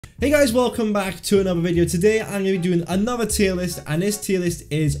Hey guys, welcome back to another video. Today I'm going to be doing another tier list, and this tier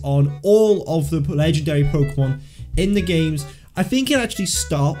list is on all of the legendary Pokemon in the games. I think it actually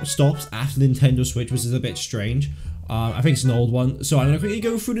stops after the Nintendo Switch, which is a bit strange. I think it's an old one, so I'm going to quickly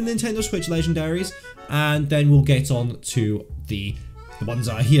go through the Nintendo Switch legendaries, and then we'll get on to the ones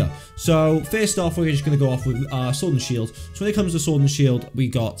that are here. So first off, we're just going to go off with Sword and Shield. So when it comes to Sword and Shield, we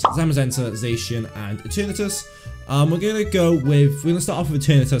got Zamazenta, Zacian, and Eternatus. We're going to start off with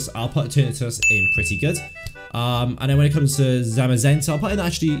Eternatus. I'll put Eternatus in pretty good. And then when it comes to Zamazenta, I'll put in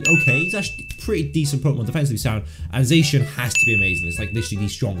actually okay. He's actually pretty decent Pokemon, defensively sound. And Zacian has to be amazing. It's like literally the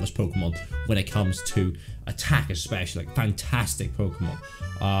strongest Pokemon when it comes to attack, especially like fantastic Pokemon.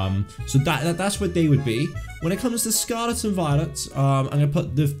 So that's what they would be. When it comes to Scarlet and Violet, I'm gonna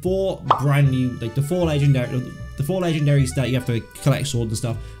put the four brand new, like the four legendaries that you have to collect sword and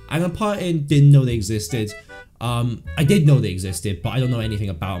stuff. I'm gonna put in didn't know they existed. I did know they existed, but I don't know anything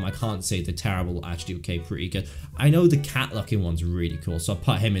about them. I can't say they're terrible. Actually, okay, pretty good. I know the cat-looking one's really cool, so I'll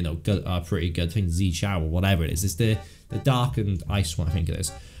put him in pretty good. I think Z-Chow or whatever it is. It's the dark and ice one, I think it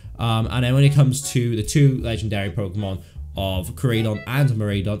is. And then when it comes to the two legendary Pokemon of Koraidon and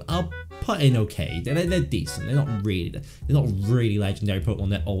Miraidon, I'll put in okay. They're decent. They're not really legendary Pokemon.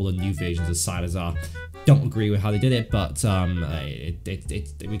 They're all the new versions of Salazar. Don't agree with how they did it, but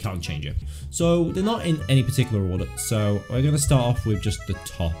we can't change it. So they're not in any particular order. So we're gonna start off with just the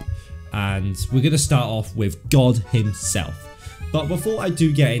top, and we're gonna start off with God himself. But before I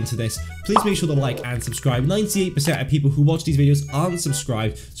do get into this, please make sure to like and subscribe. 98% of people who watch these videos aren't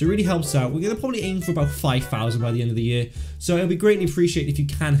subscribed, so it really helps out. We're going to probably aim for about 5,000 by the end of the year, so it'll be greatly appreciated if you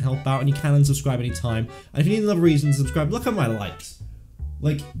can help out, and you can unsubscribe anytime. And if you need another reason to subscribe, look at my likes.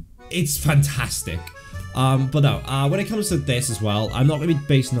 Like, it's fantastic. But no, when it comes to this as well, I'm not going to be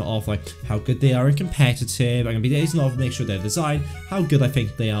basing it off like how good they are in competitive. I'm going to be basing it off make sure they're designed, how good I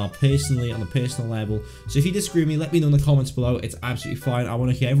think they are personally on a personal level. So if you disagree with me, let me know in the comments below. It's absolutely fine. I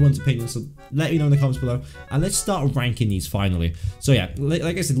want to hear everyone's opinion, so let me know in the comments below. And let's start ranking these finally. So yeah,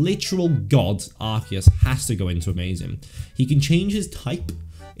 like I said, literal God Arceus has to go into amazing. He can change his type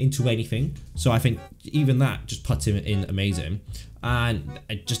into anything, so I think even that just puts him in amazing. And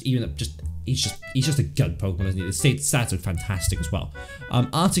he's just a good Pokemon, isn't he? The stats are fantastic as well.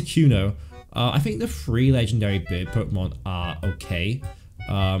 Articuno, I think the three legendary bird Pokemon are okay.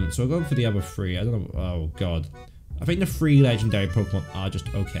 So I'll go for the other three. I don't know. Oh god, I think the three legendary Pokemon are just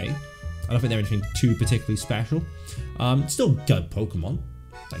okay. I don't think they're anything too particularly special. Still good Pokemon.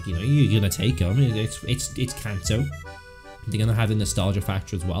 Like, you know, you're gonna take them. It's Kanto. They're gonna have the nostalgia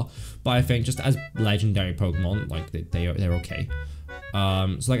factor as well, but I think just as legendary Pokemon, like they're okay.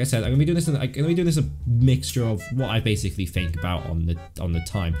 So like I said, I'm gonna be doing this a mixture of what I basically think about on the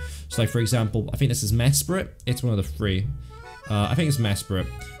time. So like for example, I think this is Mesprit. It's one of the three. I think it's Mesprit.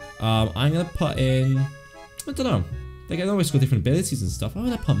 I'm gonna put in, I don't know. They can always got different abilities and stuff. Why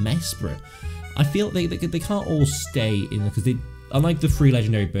would I put Mesprit? I feel they can't all stay in because they, unlike the three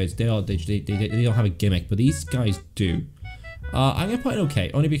legendary birds, they don't have a gimmick, but these guys do. I'm gonna put it okay,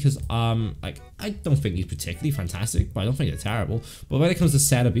 only because like I don't think he's particularly fantastic, but I don't think they're terrible. But when it comes to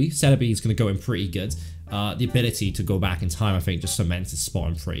Celebi is gonna go in pretty good. The ability to go back in time, I think, just cements his spot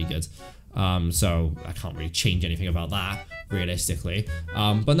in pretty good. So I can't really change anything about that realistically.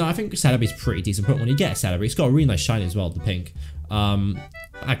 But no, I think Celebi's pretty decent. But when you get a Celebi, it's got a really nice shine as well, the pink.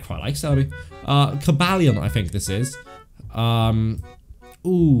 I quite like Celebi. Cobalion, I think this is.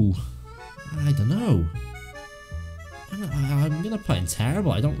 Ooh, I don't know. I'm gonna put in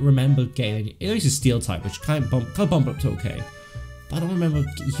terrible. I don't remember getting any. It is a steel type, which kind of bump up to okay, but I don't remember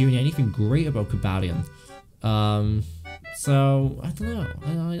hearing anything great about Cobalion. So I don't know.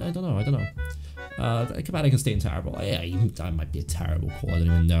 I don't know. Cobalion can stay in terrible. Yeah, that might be a terrible call. I don't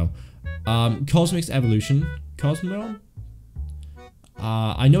even know. Cosmic's Evolution, Cosmon.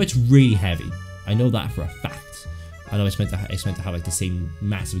 I know it's really heavy. I know that for a fact. I know it's meant to have like the same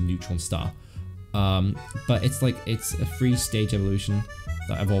massive neutron star. But it's a 3-stage evolution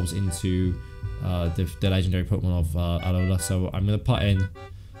that evolves into the legendary Pokemon of Alola. So I'm gonna put in.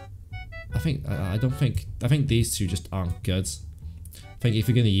 I think these two just aren't good. I think if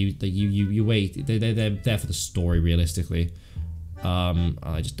you're gonna use you wait. They're there for the story realistically.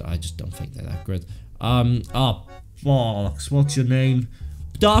 I just don't think they're that good. Oh, Fox, what's your name?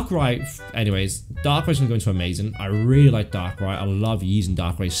 Darkrai, anyways, Darkrai's gonna go into amazing. I really like Darkrai. I love using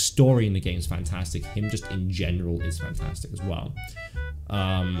Darkrai's story in the game is fantastic. Him just in general is fantastic as well.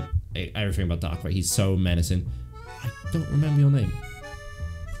 Everything about Darkrai, he's so menacing. I don't remember your name.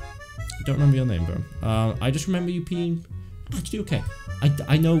 Bro. I just remember you being actually okay.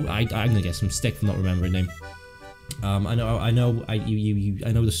 I know I'm gonna get some stick for not remembering your name. I know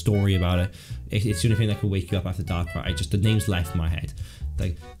the story about it. It's the only thing that can wake you up after dark. Right? The name's left my head.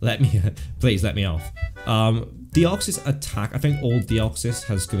 Like, please let me off. Deoxys attack. I think all Deoxys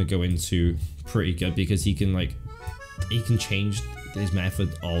has gonna go into pretty good because he can change his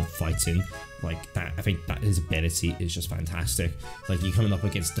method of fighting like that. I think that his ability is just fantastic. Like, you're coming up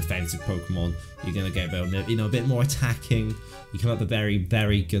against defensive Pokemon, you're gonna get a bit more attacking. You come up a very,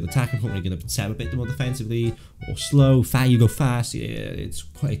 very good attacking Pokemon, you're gonna set up a bit more defensively or slow. You go fast. Yeah, it's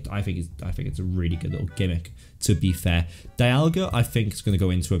quite. I think it's a really good little gimmick. To be fair, Dialga I think is gonna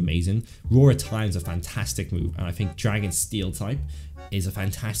go into amazing. Roar Time's a fantastic move, and I think Dragon Steel type is a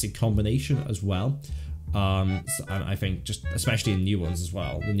fantastic combination as well. And I think just especially in new ones as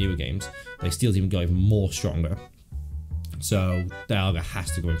well, the newer games, like Steel's even got even more stronger. So Dialga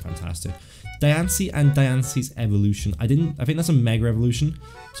has to go in fantastic. Diancie and Diancie's evolution. I think that's a Mega Evolution,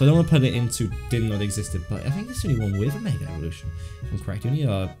 so I don't want to put it into didn't know they existed, but I think it's the only one with a Mega Evolution. If I'm correct,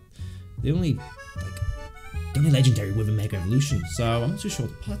 the only legendary with a Mega Evolution. So I'm not too sure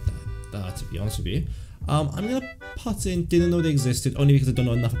to put that. To be honest with you, I'm gonna put in didn't know they existed only because I don't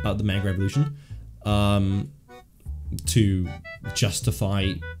know enough about the Mega Evolution to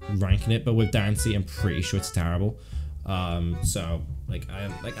justify ranking it, but with Diancie I'm pretty sure it's terrible. So I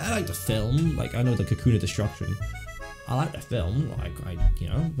like the film, like I know the Cocoon of Destruction, I like the film,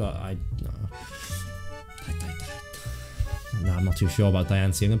 but I'm not too sure about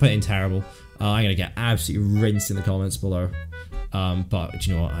Diancie. I'm gonna put it in terrible. I'm gonna get absolutely rinsed in the comments below, but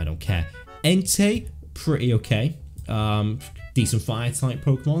you know what, I don't care. Entei, pretty okay. Decent fire type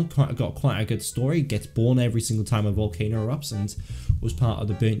Pokemon, got quite a good story, gets born every single time a volcano erupts and was part of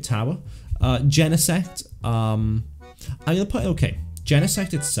the burnt tower. Genesect, I'm gonna put it okay.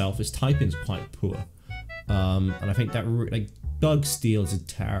 Genesect itself, its typing is quite poor, and I think that Bug Steel is a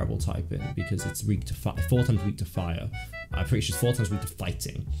terrible typing because it's weak to fire, 4 times weak to fire. I'm pretty sure it's 4 times weak to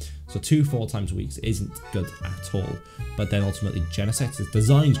fighting, so 4 times weak isn't good at all. But then ultimately Genesect's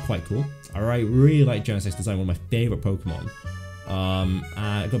design's quite cool. I really like Genesect's design, one of my favorite Pokemon.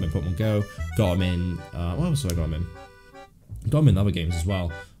 I got him in Pokemon Go, got him in, what else did I got him in? Got him in other games as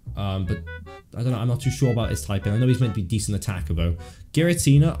well, but I don't know, I'm not too sure about his typing. I know he's meant to be decent attacker though.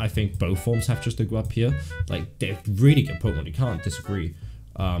 Giratina, I think both forms have just to go up here. Like, they're really good Pokemon, you can't disagree.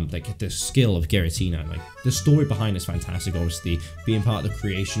 Like the skill of Giratina, like the story behind is fantastic. Obviously, being part of the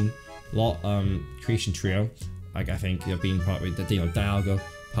creation trio, like I think being part of the Dialga,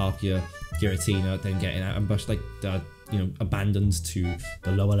 Palkia, Giratina, then getting ambushed, abandoned to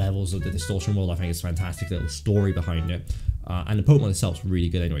the lower levels of the Distortion World. I think it's a fantastic little story behind it, and the Pokemon itself is really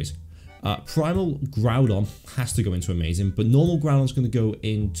good anyways. Primal Groudon has to go into amazing, but normal Groudon's going to go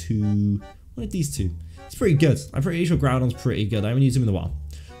into one of these two. It's pretty good. I'm pretty sure Groudon's pretty good. I haven't used him in a while.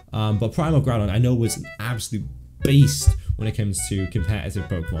 But Primal Groudon I know was an absolute beast when it comes to competitive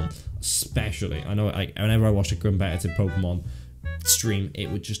Pokemon, especially. I know whenever I watch a competitive Pokemon stream, it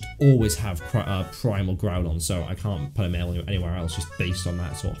would just always have Primal Groudon, so I can't put him anywhere else just based on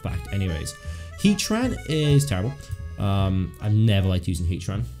that sort of fact. Anyways, Heatran is terrible. I've never liked using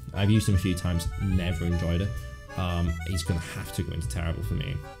Heatran. I've used him a few times, never enjoyed it. He's gonna have to go into terrible for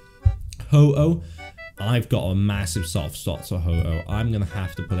me. Ho-Oh, I've got a massive soft spot for Ho-Oh. I'm gonna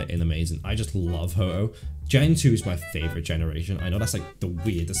have to put it in amazing. I just love Ho-Oh. Gen 2 is my favorite generation. I know that's like the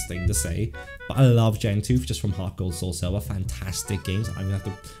weirdest thing to say, but I love Gen 2 just from Heart Gold, Soul Silver. Fantastic games.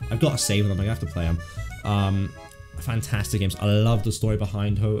 I've got to save them. I'm gonna have to play them. Fantastic games. I love the story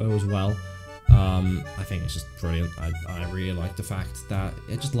behind Ho-Oh as well. I think it's just brilliant. I really like the fact that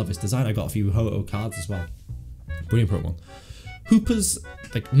I just love its design. I got a few Ho-Oh cards as well. Brilliant Pokemon. Hooper's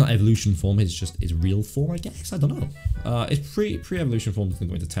not evolution form, it's just its real form, I guess. I don't know. Its pre-evolution form doesn't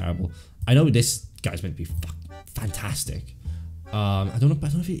go into terrible. I know this guy's meant to be fantastic. I don't know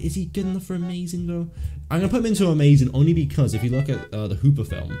if is he good enough for amazing though. I'm gonna put him into amazing only because if you look at the Hooper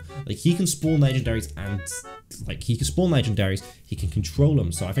film, he can spawn legendaries and he can control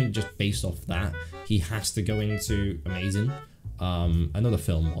them. So I think just based off that, he has to go into amazing. I know the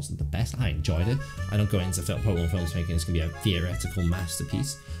film wasn't the best. I enjoyed it. I don't go into Pokemon films thinking it's gonna be a theoretical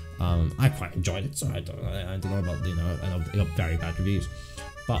masterpiece. I quite enjoyed it, so I don't know about I know it got very bad reviews.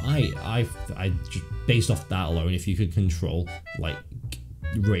 But I just based off that alone, if you could control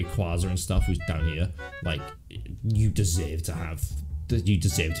Rayquaza and stuff who's down here, you deserve to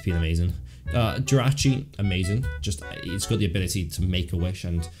be amazing. Jirachi, amazing. Just it's got the ability to make a wish,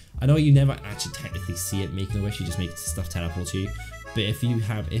 and I know you never actually technically see it making a wish. You just make stuff teleport to you. But if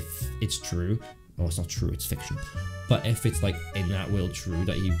it's true, or it's not true, it's fiction. But if it's in that world true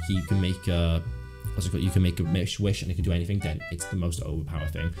that you can make what's it called? You can make a wish and it can do anything. Then it's the most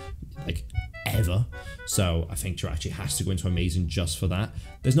overpowered thing, like ever. So I think Jirachi has to go into amazing just for that.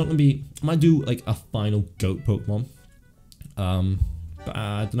 There's not gonna be. I might do like a final goat Pokemon. But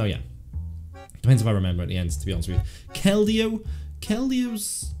I don't know yet. Depends if I remember at the end, to be honest with you.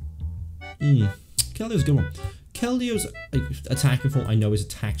 Keldeo's a good one. Keldeo's attacking form, I know his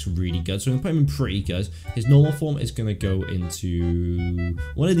attack's really good, so I'm going to put him in pretty good. His normal form is going to go into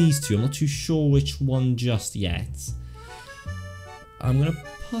one of these two. I'm not too sure which one just yet. I'm going to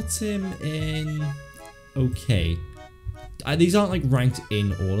put him in... Okay. These aren't like ranked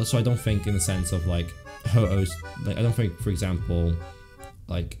in order, so I don't think in the sense of like Ho-Oh's... Like, I don't think, for example,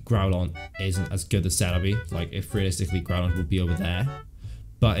 like Groudon isn't as good as Celebi. Like, if realistically Groudon would be over there.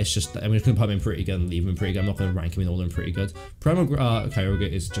 But it's just, I'm just going to put him in pretty good and leave him in pretty good. I'm not going to rank him in order in pretty good. Primal Kyogre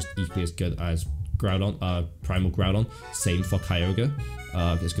is just equally as good as Groudon, Primal Groudon. Same for Kyogre.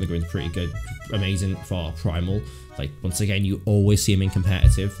 It's going to go into pretty good. Amazing for Primal. Like, once again, you always see him in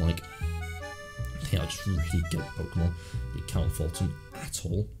competitive. Like, they are just really good Pokemon. You can't fault them at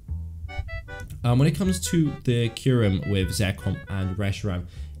all. When it comes to the Kyurem with Zekrom and Reshiram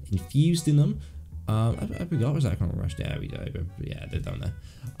infused in them, I forgot was that kind of rush. There we go. Yeah, they're down there.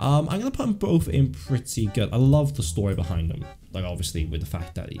 I'm gonna put them both in pretty good. I love the story behind them. Like, obviously with the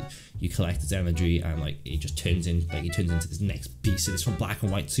fact that you collect his energy and like he just turns in, like he turns into this next beast. It's from Black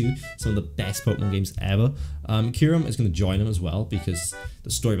and White 2, some of the best Pokemon games ever. Kyurem is gonna join them as well because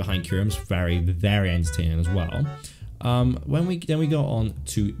the story behind Kyurem is very, very entertaining as well. Then we go on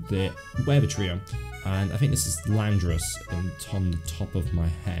to the Weather Trio, and I think this is Landorus on the top of my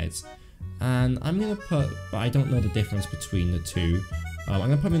head. And I'm going to put, but I don't know the difference between the two. I'm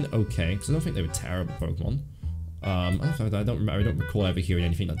going to put them in okay, because I don't think they were terrible Pokemon. I don't recall ever hearing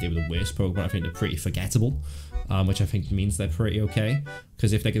anything that they were the worst Pokemon. I think they're pretty forgettable, which I think means they're pretty okay.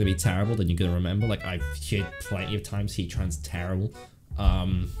 Because if they're going to be terrible, then you're going to remember. Like, I've heard plenty of times Heatran's terrible.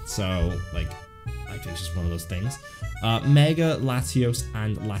 So, like, I think it's just one of those things. Mega, Latios,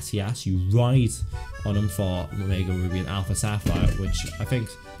 and Latias, you ride on them for Omega Ruby and Alpha Sapphire, which I think...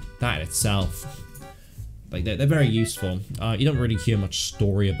 That in itself, like they're very useful. You don't really hear much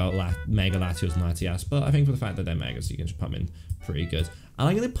story about Mega Latios and Latias, but I think for the fact that they're Megas, you can just put them in pretty good. And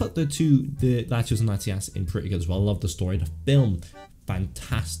I'm going to put the Latios and Latias in pretty good as well. I love the story. The film,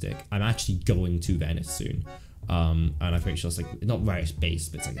 fantastic. I'm actually going to Venice soon. And I think it's just like, not where it's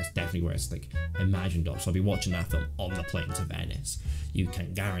based, but it's like, that's definitely where it's like imagined of. So I'll be watching that film on the plane to Venice. You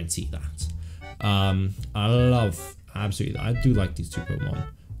can guarantee that. I love, absolutely, I do like these two Pokemon.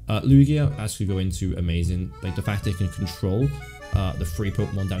 Lugia actually go into amazing, like the fact they can control the free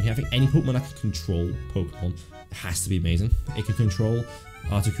Pokemon down here. I think any Pokemon that can control Pokemon has to be amazing. It can control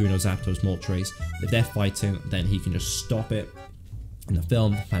Articuno, Zapdos, Moltres. If they're fighting, then he can just stop it. In the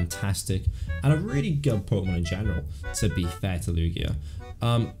film, fantastic. And a really good Pokemon in general, to be fair to Lugia.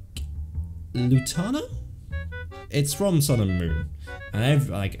 Lutana? It's from Sun and Moon.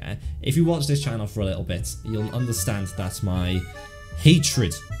 And if you watch this channel for a little bit, you'll understand that my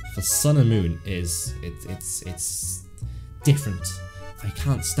hatred for Sun and Moon is it's different. I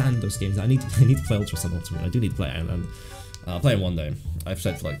can't stand those games. I need to play Ultra Sun, Ultra Moon. I do need to play it, and I'll play it one day. I've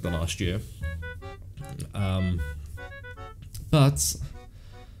said for like the last year. But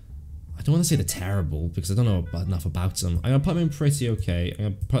I don't want to say they're terrible because I don't know enough about them. I'm gonna put them in pretty okay. I'm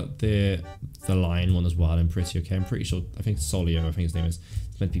gonna put the lion one as well in pretty okay. I'm pretty sure. I think Solio, I think his name is.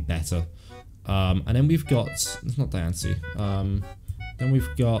 It's meant to be better. And then we've got, it's not Diancie. Then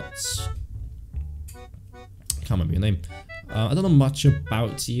we've got, I can't remember your name. I don't know much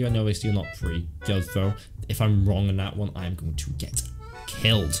about you. I know you're not pretty good though. If I'm wrong on that one, I'm going to get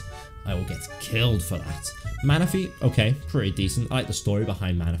killed. I will get killed for that. Manaphy, okay, pretty decent. I like the story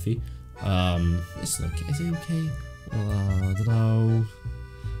behind Manaphy. It's okay. Is it okay? I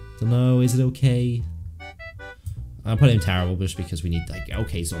don't know. Is it okay? I'll put it in terrible just because we need like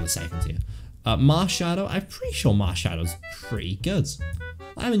okays on the second tier. Marshadow, I'm pretty sure Marshadow's pretty good.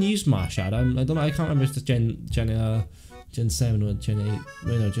 I haven't used Marshadow. I don't know. I can't remember if it's Gen 7 or Gen 8.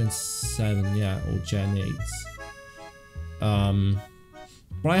 No, Gen 7, yeah, or Gen 8.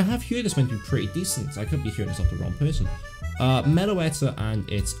 But I have heard it's meant to be pretty decent. I could be hearing this off the wrong person. Meloetta and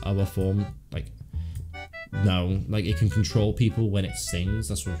its other form, like, no, like it can control people when it sings.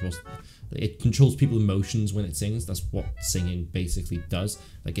 That's what it was. It controls people's emotions when it sings. That's what singing basically does.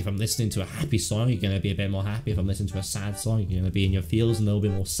 Like if I'm listening to a happy song, you're going to be a bit more happy. If I'm listening to a sad song, you're going to be in your feels and a little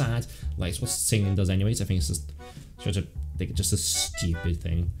bit more sad. Like it's what singing does anyways. I think it's just a stupid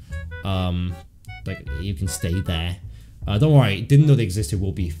thing. Like you can stay there. Don't worry, didn't know they existed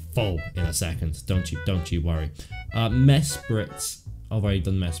will be full in a second. Don't you worry. Mesprit I've already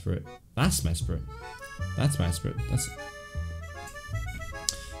done Mesprit. That's Mesprit. That's Mesprit.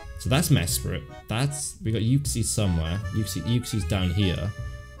 So that's Mesprit. We got Uxie somewhere. Uxie's down here.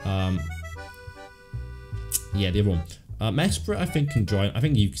 Yeah, the other one. Mesprit I think can join. I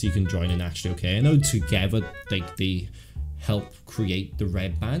think Uxie can join in actually. Okay, I know together they help create the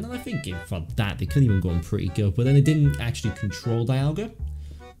red band, and I think for that they could even go on pretty good. But then it didn't actually control Dialga,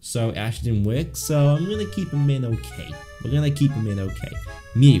 so it actually didn't work. So I'm gonna keep him in okay. We're gonna keep him in okay.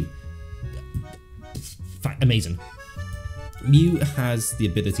 Mew, amazing. Mew has the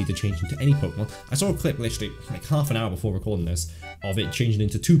ability to change into any Pokemon. I saw a clip literally like half an hour before recording this of it changing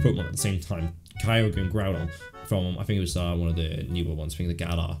into 2 Pokemon at the same time, Kyogre and Groudon, from I think it was one of the newer ones, I think the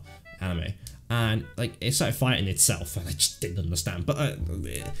Galar anime. And like it started fighting itself, and I just didn't understand. But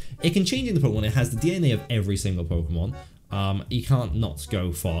it can change into Pokemon. It has the DNA of every single Pokemon. You can't not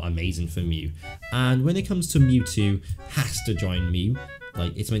go for amazing for Mew. And when it comes to Mewtwo, has to join Mew.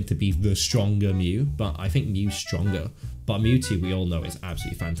 Like it's meant to be the stronger Mew, but I think Mew's stronger. But Mewtwo, we all know, is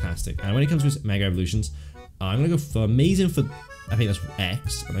absolutely fantastic. And when it comes to Mega Evolutions, I'm gonna go for amazing for, I think that's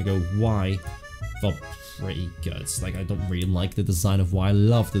X, and I go Y for pretty good. Like I don't really like the design of Y. I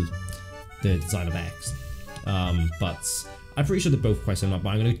love the design of X, but I'm pretty sure they're both quite similar. But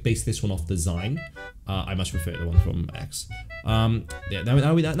I'm gonna base this one off design. I much prefer the one from X. Yeah.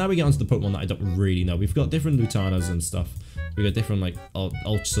 Now we get onto the Pokemon that I don't really know. We've got different Lutanas and stuff. We got different like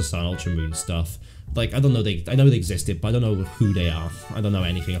Ultra Sun, Ultra Moon stuff. Like I know they existed, but I don't know who they are. I don't know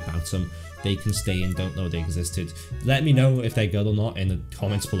anything about them. They can stay and don't know they existed. Let me know if they're good or not in the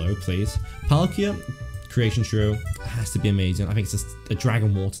comments below, please. Palkia, Creation Shrew, has to be amazing. I think it's just a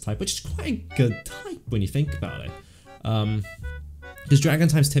Dragon Water type, which is quite a good type when you think about it. Because Dragon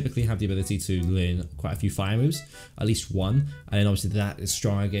types typically have the ability to learn quite a few fire moves, at least one, and then obviously that is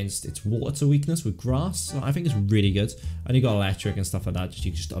strong against its water weakness with grass, so I think it's really good. And you got electric and stuff like that,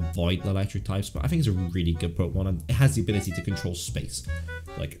 you just avoid the electric types, but I think it's a really good Pokemon, and it has the ability to control space,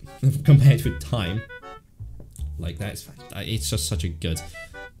 like compared with time, like it's just such a good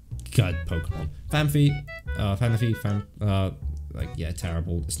Pokemon. Fanfi, like yeah,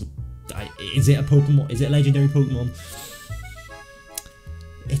 terrible. Is it a Pokemon? Is it a legendary Pokemon?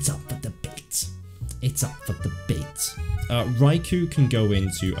 It's up for debate. It's up for debate. Raikou can go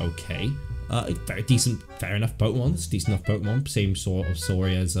into okay. Very decent, fair enough Pokemon. It's a decent enough Pokemon. Same sort of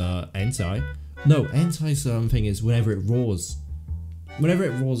story as Entei. No, Entei's thing is whenever it roars,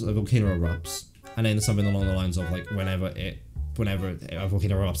 a volcano erupts, and then something along the lines of like whenever a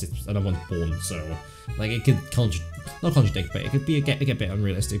volcano erupts, another one's born. So like it could not contradict, but it could be a bit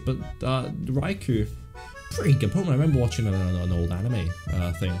unrealistic. But Raikou, pretty good Pokemon. I remember watching an old anime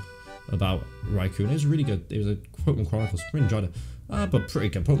thing about Raikou, and it was really good. It was a Pokemon Chronicles. Really enjoyed it. But pretty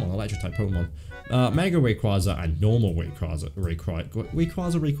good Pokemon, electric type Pokemon. Mega Rayquaza and normal Rayquaza,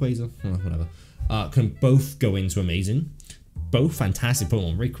 whatever, can both go into amazing. Both fantastic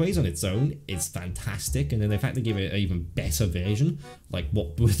Pokemon. Rayquaza on its own is fantastic, and then the fact they give it an even better version, like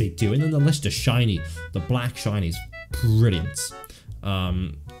what were they doing? And the list of shiny, the black shiny is brilliant.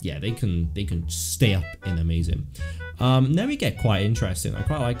 Yeah, they can stay up in amazing. Now we get quite interesting. I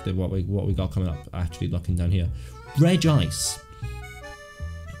quite like what we got coming up. Actually, looking down here, Regice.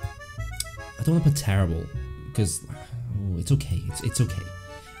 I don't want to put terrible because it's okay. It's okay.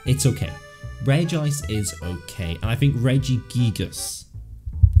 It's okay. Regice is okay, and I think Regigigas.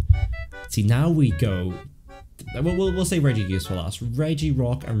 See, now we go. We'll say Regigigas for last.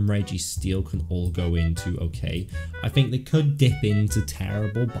 Regirock and Registeel can all go into okay. I think they could dip into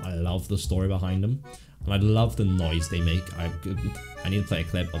terrible, but I love the story behind them, and I love the noise they make. I need to play a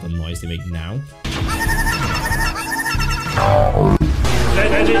clip of the noise they make now.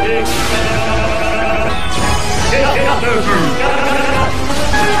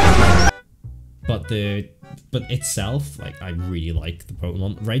 But itself, like I really like the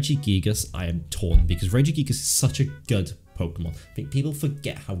Pokemon. Regigigas, I am torn because Regigigas is such a good Pokemon. I think people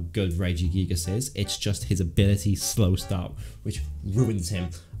forget how good Regigigas is. It's just his ability slow start, which ruins him.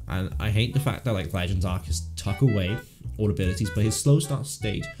 And I hate the fact that like Legends Arceus took away all abilities, but his slow start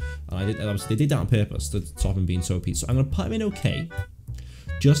stayed. Obviously they did that on purpose to stop him being so OP. So I'm gonna put him in okay,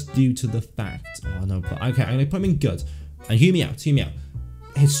 just due to the fact. Oh no, but okay, I'm gonna put him in good. And hear me out.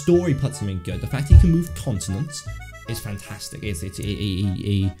 His story puts him in good. The fact he can move continents is fantastic.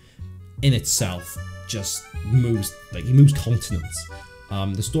 He in itself just moves, like he moves continents.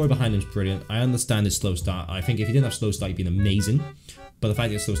 The story behind him is brilliant. I understand his slow start. I think if he didn't have slow start, he'd been amazing. But the fact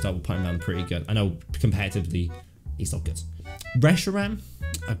that his slow start will put him down pretty good. I know competitively, he's not good. Reshiram,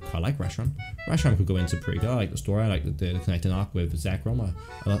 I quite like Reshiram. Reshiram could go into pretty good. I like the story. I like the connecting arc with Zekrom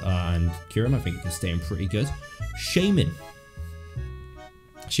and Kyurem. I think it can stay in pretty good. Shaman.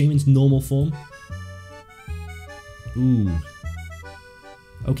 Shaymin's normal form. Ooh.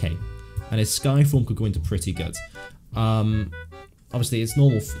 Okay. And his Sky form could go into pretty good. Obviously, it's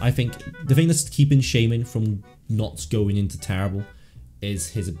normal. I think the thing that's keeping Shaymin from not going into terrible is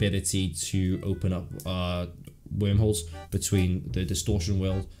his ability to open up wormholes between the distortion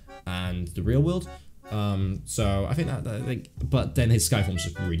world and the real world. So I think but then his Sky form is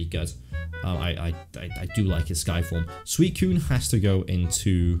just really good. I do like his Sky form. Suicune has to go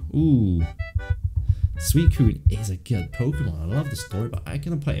into... Ooh. Suicune is a good Pokemon. I love the story, but I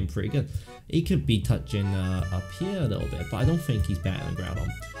can put him pretty good. He could be touching up here a little bit, but I don't think he's better than Groudon.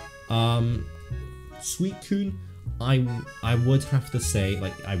 Suicune, I would have to say,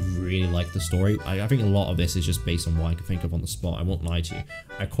 like, I really like the story. I think a lot of this is just based on what I can think of on the spot. I won't lie to you.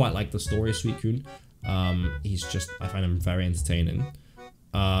 I quite like the story of Suicune. He's just, I find him very entertaining.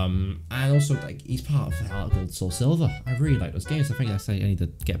 And also, like, he's part of Heart Gold, Soul Silver. I really like those games. I think I need to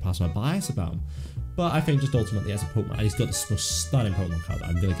get past my bias about him. But I think just ultimately as a Pokemon, and he's got this most stunning Pokemon card.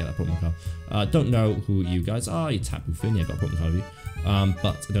 I'm gonna get that Pokemon card. Don't know who you guys are. You Tapu Fini, I got a Pokemon card of you.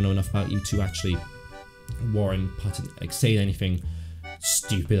 But I don't know enough about you to actually warrant saying anything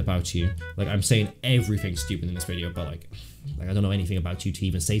stupid about you. Like, I'm saying everything stupid in this video, but like I don't know anything about you to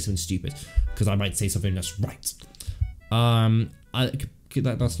even say something stupid, because I might say something that's right.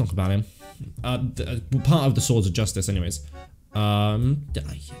 Let's talk about him. Part of the Swords of Justice, anyways. Yeah,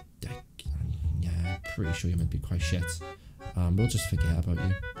 pretty sure you're meant to be quite shit. We'll just forget about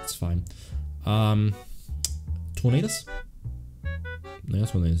you. It's fine. Tornadus? No,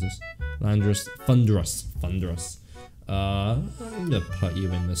 that's what it is. Landorus. Thunderous. I'm gonna put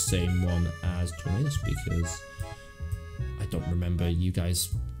you in the same one as Tornadus because I don't remember you guys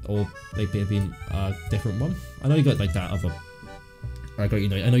all like being a different one. I know you got like that other. I know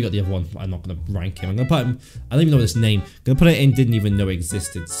you got the other one. But I'm not gonna rank him. I'm gonna put him. I don't even know this name. I'm gonna put it in. Didn't even know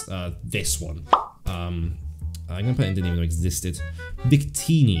existed. This one. I'm gonna put it in. Didn't even know existed.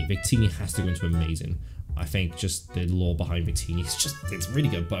 Victini. Victini has to go into amazing. I think just the lore behind Victini is it's really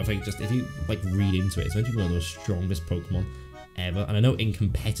good. But I think just if you like read into it, it's meant to be one of the strongest Pokemon ever. And I know in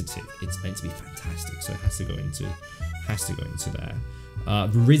competitive, it's meant to be fantastic. So it has to go into there.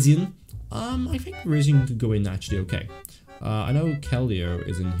 Virizion. I think Virizion could go in actually okay. I know Keldeo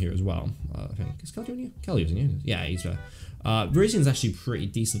is in here as well. I think is Keldeo in here? Keldeo's in here. Yeah, he's there. Virizion's actually pretty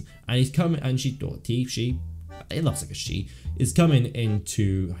decent, and he's coming. And she, it looks like a she, is coming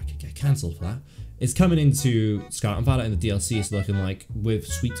into. I could get cancelled for that. It's coming into Scarlet and Violet in the DLC. It's looking like with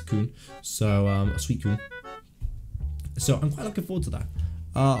Suicune. So Suicune. So I'm quite looking forward to that.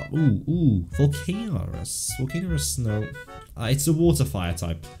 Volcaniorus. Volcaniorus, no. It's a water fire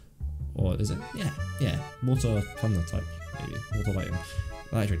type. Or is it? Yeah. Water thunder type. Maybe. Water lightning.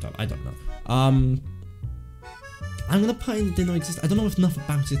 Electric type. I don't know. I'm gonna put in didn't know exist. I don't know enough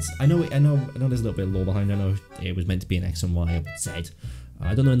about it. I know there's a little bit of lore behind it. I know it was meant to be an X and Y or Z.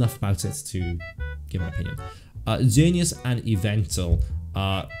 I don't know enough about it to give my opinion. Xerneas and Yveltal.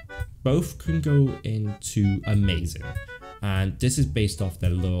 Both can go into amazing. And this is based off their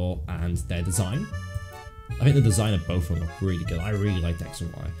lore and their design. I think the design of both of them look really good. I really like X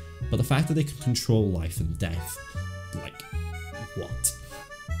and Y. But the fact that they can control life and death, like, what?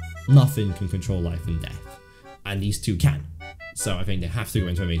 Nothing can control life and death. And these two can. So I think they have to go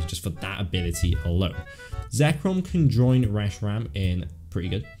into amazing just for that ability alone. Zekrom can join Reshiram in pretty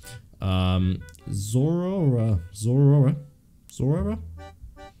good. Zorora?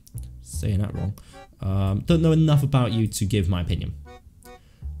 Saying that wrong. Don't know enough about you to give my opinion.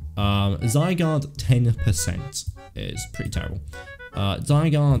 Zygarde 10% is pretty terrible.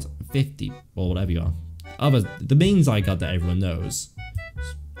 Zygarde 50 or whatever you are. The main Zygarde that everyone knows.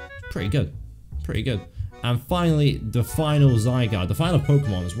 Pretty good. And finally, the final Zygarde, the final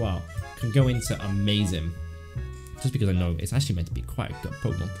Pokemon as well, can go into amazing. Just because I know it's actually meant to be quite a good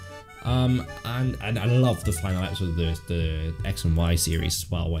Pokemon. And I love the final episode of the X and Y series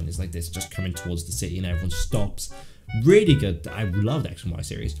as well, when it's like this, just coming towards the city and everyone stops. Really good. I love the X and Y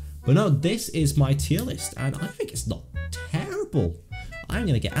series. But no, this is my tier list, and I think it's not terrible. I'm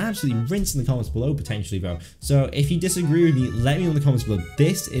going to get absolutely rinsed in the comments below, potentially, though. So if you disagree with me, let me know in the comments below.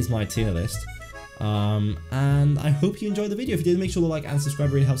 This is my tier list. And I hope you enjoyed the video. If you did, make sure to like and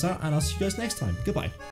subscribe, really helps out. And I'll see you guys next time. Goodbye.